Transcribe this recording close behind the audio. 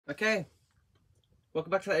Okay,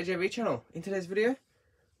 welcome back to the AJV channel. In today's video,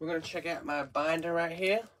 we're going to check out my binder right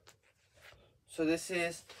here. So this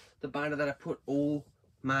is the binder that I put all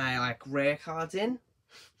my rare cards in,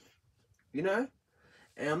 you know,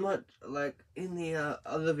 and I'm not like in the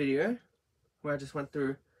other video where I just went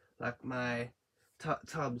through like my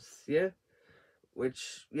tubs, yeah,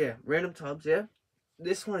 random tubs, yeah.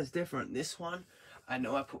 This one is different. This one, I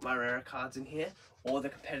know I put my rare cards in here, or the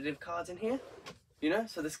competitive cards in here, you know,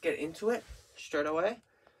 so let's get into it straight away.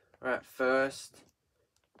 Alright, first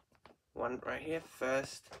one right here,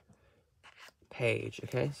 first page,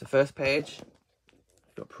 okay? So first page,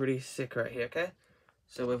 got pretty sick right here, okay?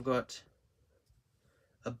 So we've got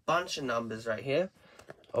a bunch of numbers right here.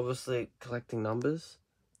 Obviously, collecting numbers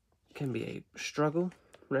can be a struggle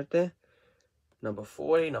right there. Number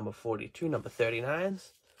 40, number 42, number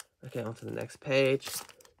 39s. Okay, on to the next page.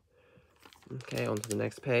 Okay, on to the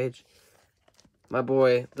next page. My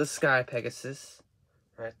boy, the Sky Pegasus.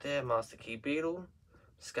 Right there, Master Key Beetle.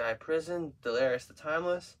 Sky Prison, Delirious the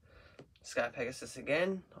Timeless. Sky Pegasus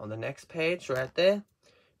again, on the next page, right there.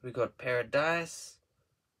 We got Paradise,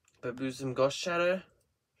 Babuzum Ghost Shadow,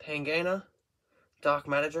 Pangana, Dark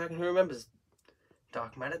Matter Dragon. Who remembers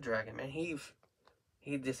Dark Matter Dragon, man?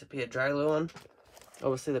 He disappeared. Draglon.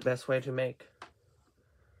 Obviously the best way to make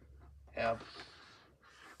our,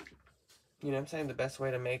 you know what I'm saying, the best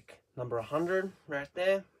way to make number 100 right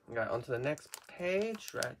there. Right, on to the next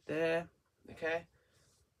page right there. Okay,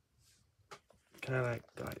 can I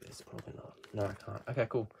guide this? Probably not. No, I can't. Okay,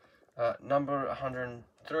 cool. Number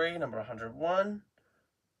 103, number 101.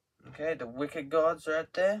 Okay, the Wicked Gods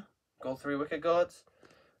right there. Gold 3 Wicked Gods.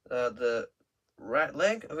 The right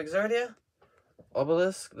leg of Exodia.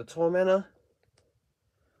 Obelisk, the Tormentor.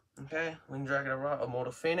 Okay, Winged Dragon of Ra,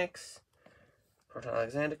 Immortal Phoenix. Proton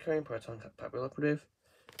Alexander Cream, Proton Papal Operative.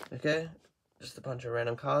 Okay, just a bunch of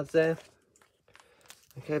random cards there.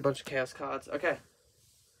 Okay, a bunch of Chaos cards. Okay,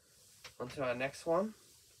 on to our next one.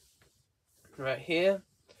 Right here.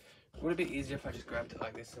 Would it be easier if I just grabbed it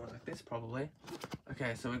like this and went like this? Probably.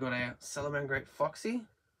 Okay, so we got a Salamangreat Foxy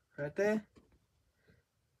right there.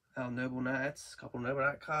 Our Noble Knights, a couple Noble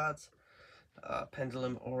Knight cards.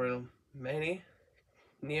 Pendulum Oriole Mani.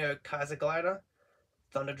 Neo Kaiser Glider.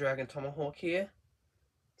 Thunder Dragon Tomahawk here.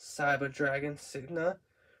 Cyber Dragon Signa.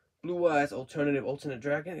 Blue Eyes Alternate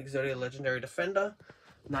Dragon. Exodia Legendary Defender.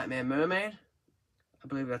 Nightmare Mermaid. I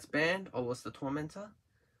believe that's banned. Or was the Tormentor.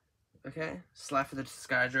 Okay. Slifer the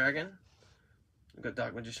Sky Dragon. We've got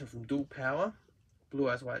Dark Magician from Dual Power. Blue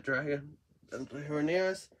Eyes White Dragon.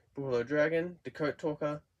 Huraneos. Buffalo Dragon. Decode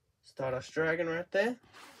Talker. Stardust Dragon right there.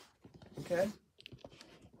 Okay.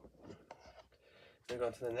 We go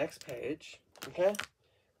on to the next page. Okay.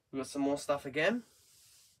 We got some more stuff again.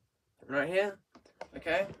 Right here.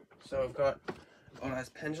 Okay. So we've got Odd Eyes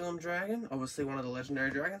Pendulum Dragon. Obviously one of the legendary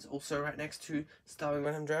dragons. Also right next to Starving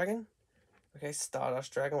Venom Dragon. Okay.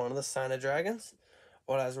 Stardust Dragon. One of the Signer Dragons.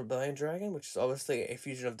 Odd Eyes Rebellion Dragon. Which is obviously a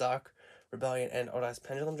fusion of Dark Rebellion and Odd Eyes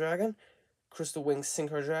Pendulum Dragon. Crystal Wings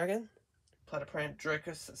Synchro Dragon. Platypran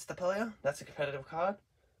Dracos Stapelia. That's a competitive card.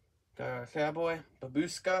 Go Cowboy.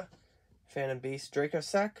 Babuska. Phantom Beast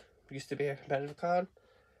Dracosac. Used to be a competitive card.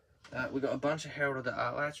 We got a bunch of Herald of the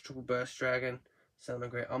Artlights. Triple Burst Dragon.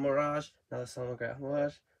 Salamangreat Amirage. Another Salamangreat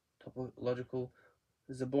Amirage. Topological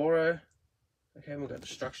Zaboro. Okay, we've got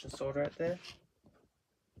Destruction Sword right there.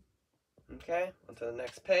 Okay, on to the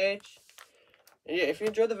next page. And yeah, if you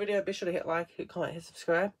enjoyed the video, be sure to hit like, hit comment, hit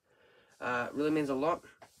subscribe. It really means a lot.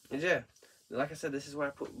 And yeah, like I said, this is where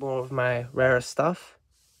I put more of my rarest stuff.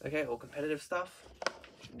 Okay, or competitive stuff.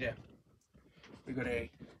 Yeah. We got a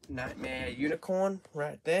Nightmare Unicorn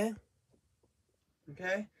right there.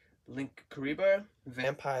 Okay. Link Karibo.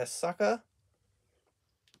 Vampire Sucker.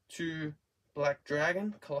 2 Black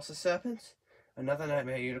Dragon. Colossus Serpents. Another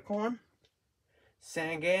Nightmare Unicorn.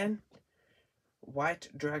 Sangan. White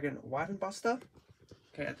Dragon Wyvernbuster.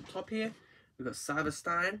 Okay, at the top here, we've got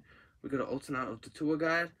Cyberstein. We've got an alternate of the Tour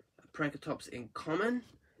Guide. A Prankatops in common.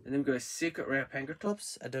 And then we've got a Secret Rare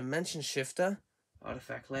Pankatops. A Dimension Shifter.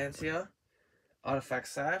 Artifact Lancia. Artifact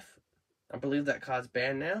Scythe. I believe that card's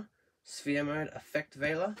banned now. Sphere Mode, Effect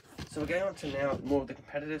Veiler. So we're getting on to now more of the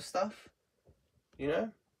competitive stuff, you know,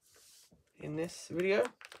 in this video.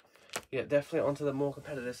 Yeah, definitely onto the more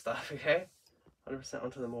competitive stuff, okay? 100%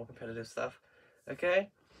 onto the more competitive stuff, okay?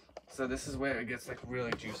 So this is where it gets like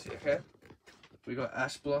really juicy, okay? We got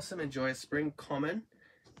Ash Blossom, Enjoy Spring, common.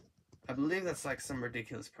 I believe that's like some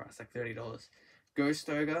ridiculous price, like $30. Ghost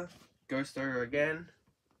Ogre again.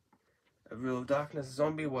 A Rule of Darkness,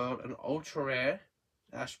 Zombie World, an ultra rare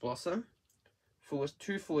Ash Blossom,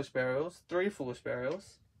 2 Foolish Burials, 3 Foolish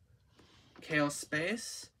Burials, Chaos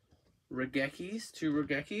Space, Regekis, 2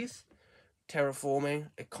 Regekis. Terraforming,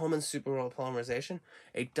 a common super roller polymerization,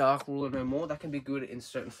 a dark ruler no more. That can be good in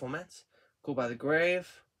certain formats. Call by the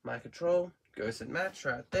Grave, My Control, Ghost and Match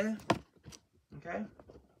right there. Okay.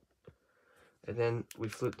 And then we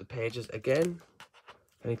flip the pages again.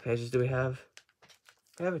 How many pages do we have?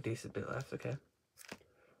 We have a decent bit left, okay.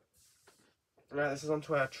 Alright, this is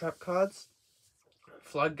onto our trap cards.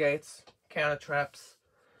 Floodgates, counter traps.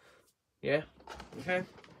 Yeah, okay.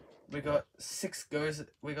 We got 6 goes.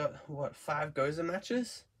 We got what, 5 Gozer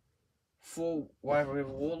matches, 4 Wyvern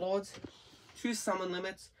River Warlords, 2 summon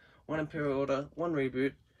limits, 1 Imperial Order, 1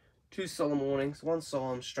 reboot, 2 solemn warnings, 1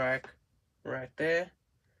 solemn strike, right there,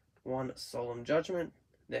 1 solemn judgment.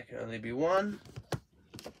 There can only be 1.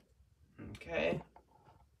 Okay.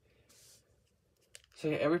 So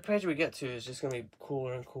yeah, every page we get to is just gonna be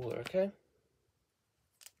cooler and cooler. Okay.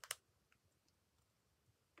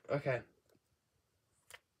 Okay.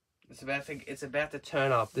 It's about to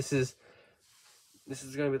turn up. This is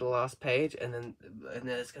gonna be the last page, and then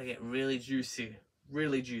it's gonna get really juicy,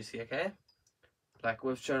 okay? Like,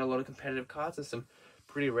 we've shown a lot of competitive cards and some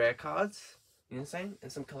pretty rare cards, you know what I'm saying, and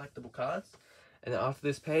some collectible cards. And then after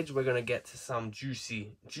this page, we're gonna get to some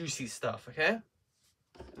juicy stuff, okay?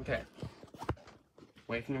 Okay.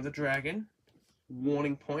 Waking of the Dragon,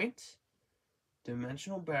 Warning Point,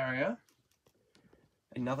 Dimensional Barrier,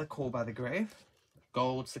 another Call by the Grave,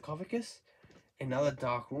 Gold Sarcophagus, another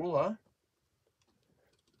Dark Ruler,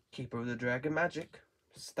 Keeper of the Dragon Magic,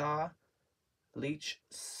 Star, Leech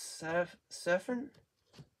Serpent,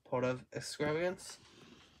 Pot of Extravagance.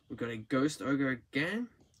 We've got a Ghost Ogre again,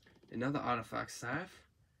 another Artifact Scythe,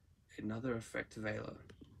 another Effect Veiler.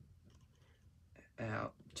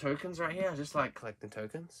 Our tokens right here, I just like collecting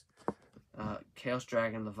tokens. Chaos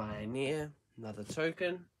Dragon Levianeer, another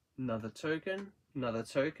token, another token, another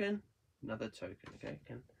token, another token. Okay,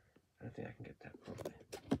 I don't think I can get that properly.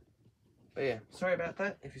 But yeah, sorry about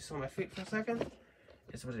that. If you saw my feet for a second,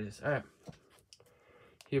 it's what it is. Alright.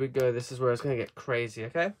 Here we go. This is where it's going to get crazy,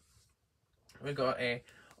 okay? We got a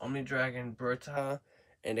Omni Dragon Brotar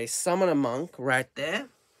and a Summoner Monk right there.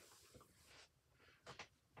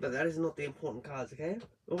 But that is not the important cards, okay?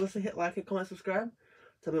 Obviously, hit like and comment, subscribe.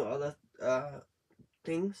 Tell me what other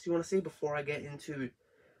things you want to see before I get into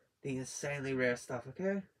the insanely rare stuff,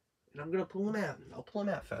 okay? And I'm going to pull them out. I'll pull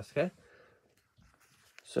them out first, okay?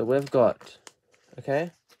 So we've got,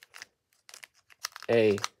 okay,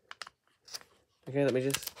 okay, let me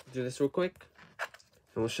just do this real quick,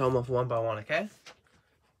 and we'll show them off one by one, okay?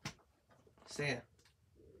 So yeah,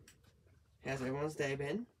 how's everyone's day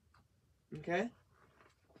been? Okay?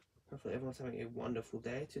 Hopefully everyone's having a wonderful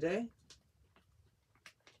day today.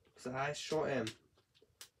 Because I sure am.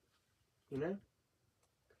 You know?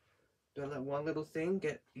 Don't let one little thing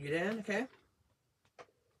get you down, okay?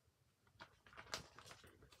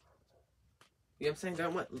 You know what I'm saying?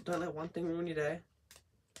 Don't let one thing ruin your day.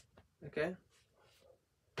 Okay?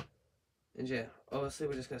 And yeah, obviously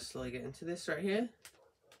we're just going to slowly get into this right here.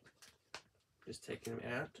 Just taking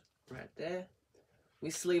them out right there. We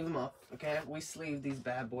sleeve them up, okay? We sleeve these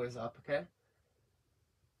bad boys up, okay?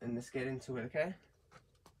 And let's get into it, okay?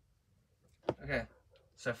 Okay,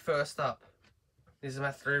 so first up, these are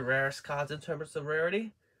my 3 rarest cards in terms of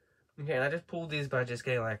rarity. Okay, and I just pulled these by just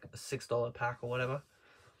getting like a $6 pack or whatever.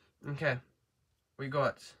 Okay, we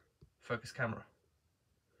got Focus Camera.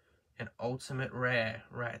 An ultimate rare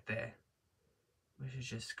right there. Which is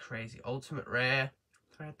just crazy. Ultimate rare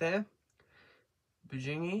right there.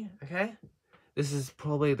 Bujingi, okay? This is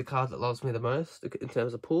probably the card that loves me the most in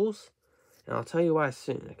terms of pulls. And I'll tell you why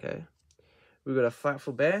soon, okay? We've got a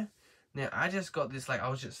Frightful Bear. Now, I just got this, like, I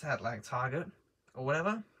was just at, like, Target or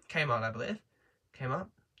whatever. Kmart, I believe. Came up.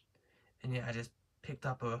 And, yeah, I just picked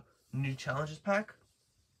up a new Challenges pack.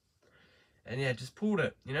 And, yeah, just pulled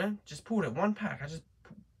it, you know? Just pulled it. 1 pack. I just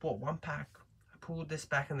bought 1 pack. I pulled this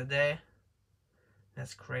back in the day.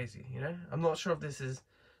 That's crazy, you know? I'm not sure if this is,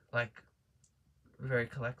 like, very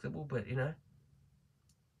collectible, but, you know?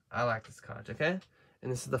 I like this card, okay?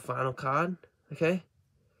 And this is the final card, okay?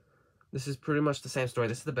 This is pretty much the same story.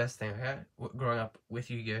 This is the best thing, okay? Growing up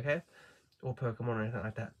with Yu-Gi-Oh, okay? Or Pokemon or anything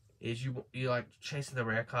like that. Is you like chasing the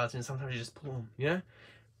rare cards and sometimes you just pull them, you know?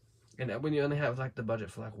 And when you only have like the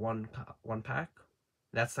budget for like one pack,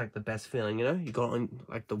 that's like the best feeling, you know? You got on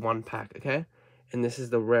like the 1 pack, okay? And this is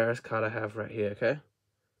the rarest card I have right here, okay?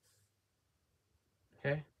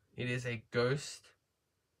 Okay? It is a Ghost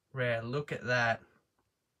Rare. Look at that.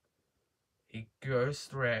 A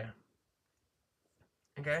Ghost Rare.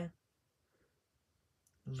 Okay?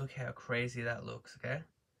 Look how crazy that looks, okay?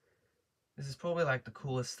 This is probably like the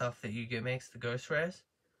coolest stuff that Yu-Gi-Oh makes, the Ghost Rares.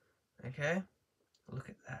 Okay? Look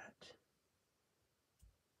at that.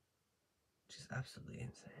 absolutely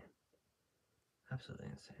insane. Absolutely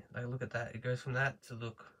insane. Like, look at that. It goes from that to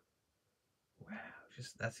look. Wow.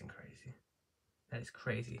 Just, that's crazy. That is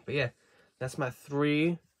crazy. But yeah, that's my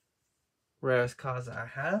 3 rarest cards that I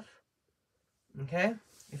have. Okay?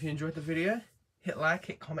 If you enjoyed the video, hit like,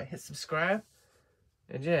 hit comment, hit subscribe.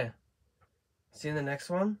 And yeah, see you in the next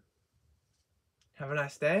one. Have a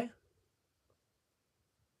nice day.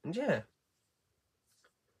 And yeah.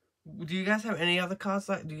 Do you guys have any other cards?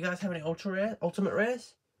 Like, do you guys have any ultimate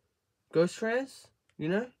rares? Ghost rares? You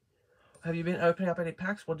know? Have you been opening up any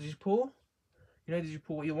packs? What did you pull? You know, did you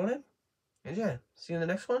pull what you wanted? And yeah, see you in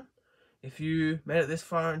the next one. If you made it this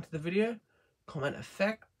far into the video, comment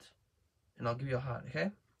effect, and I'll give you a heart,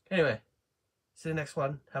 okay? Anyway, see you in the next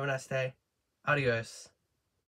one. Have a nice day. Adios.